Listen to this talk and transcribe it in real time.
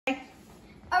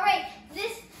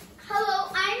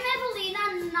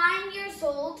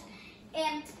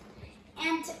and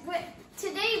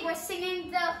today we're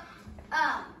singing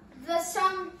the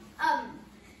song,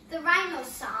 the Rhino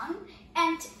song,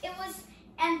 and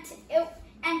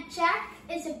Jack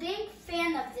is a big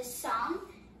fan of this song.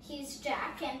 He's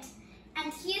Jack,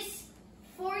 and he's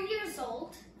 4 years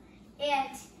old,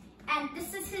 and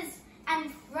this is his,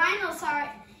 and rhinos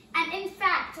are, and in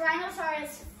fact, rhinos are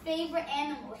his favorite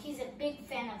animal. He's a big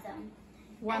fan of them.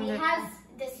 Wonderful. And he has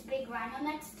this big rhino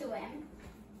next to him.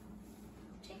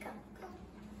 Jacob, go.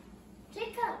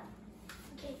 Jacob.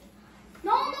 Okay.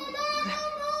 No.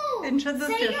 Introduce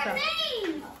Say yourself.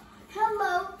 Your name.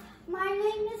 Hello, my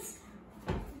name is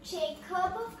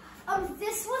Jacob.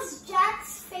 This was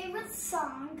Jack's favorite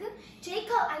song.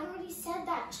 Jacob, I already said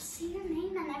that. Just say your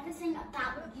name and everything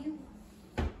about you.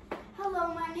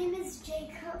 Hello, my name is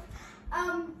Jacob.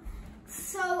 And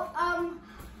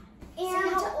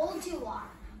how old you are?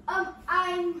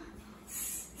 I'm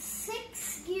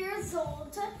 6 years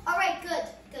old. All right, good.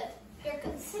 You're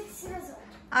good. 6 years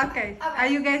old. Okay. All right. Are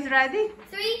you guys ready?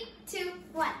 3, 2,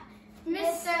 1.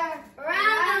 Mr.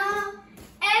 Rhino,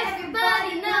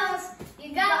 everybody knows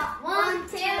you got 1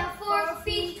 tail, 4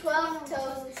 feet, 12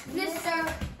 toes.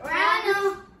 Mr.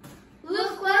 Rhino,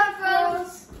 look what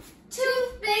grows. 2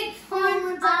 big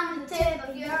horns on the tip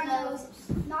of your nose.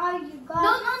 Now you got...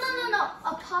 No.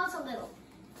 I'll pause a little.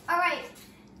 All right,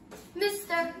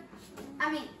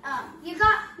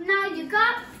 you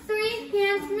got 3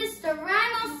 hands, Mr.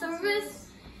 Rhinoceros,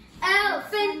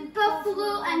 elephant,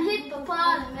 buffalo, and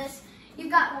hippopotamus. You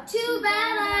got 2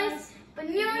 bad eyes, but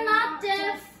you're not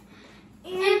deaf.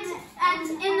 And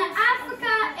in the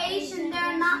Africa, Asian, there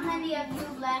are not many of you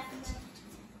left.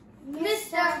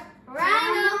 Mr.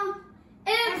 Rhino,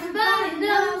 everybody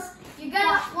knows you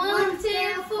got 1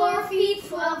 tail, 4 feet,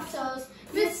 12 toes.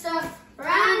 Mr.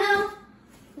 Rhino,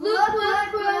 look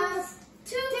what grows.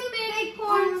 2 big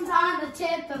horns on the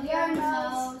tip of your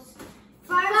nose.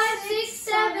 5, 6,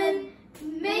 7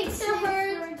 makes a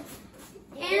herd,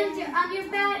 and on your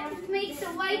back makes a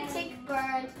white-ticked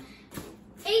bird.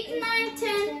 8, 9,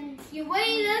 10, you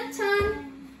weigh a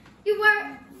ton. You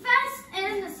were fast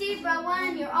in the zebra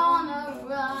when you're on a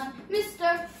run.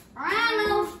 Mr.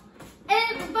 Rhino,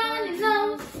 everybody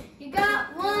knows you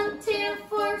got 1 tail,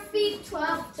 4 feet,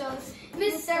 12 toes.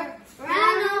 Mr.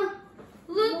 Rhino,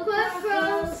 look what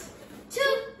grows. 2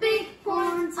 big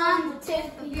horns on the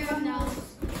tip of your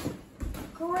nose.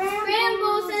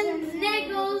 Scrambles and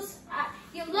niggles,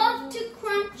 you love to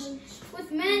crunch.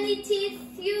 With many teeth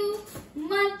you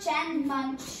munch and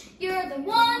munch. You're the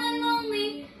one and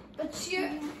only, but you're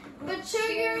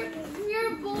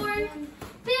born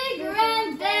bigger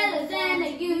and better than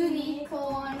a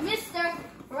unicorn. Mr.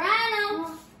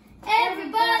 Rhino,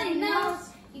 everybody knows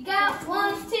you got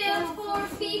 1 tail, 4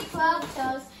 feet, 12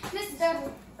 toes.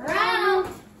 Mr. Rhino,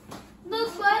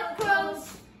 look what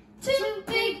grows. 2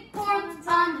 big horns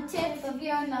on the tip of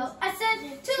your nose. I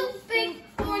said 2 big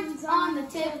horns on the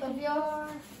tip of your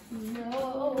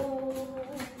nose.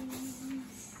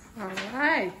 All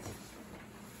right.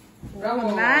 Bravo.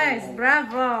 Oh, nice.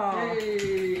 Bravo.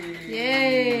 Yay.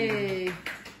 Yay.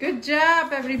 Good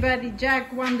job, everybody.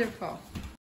 Jack, wonderful.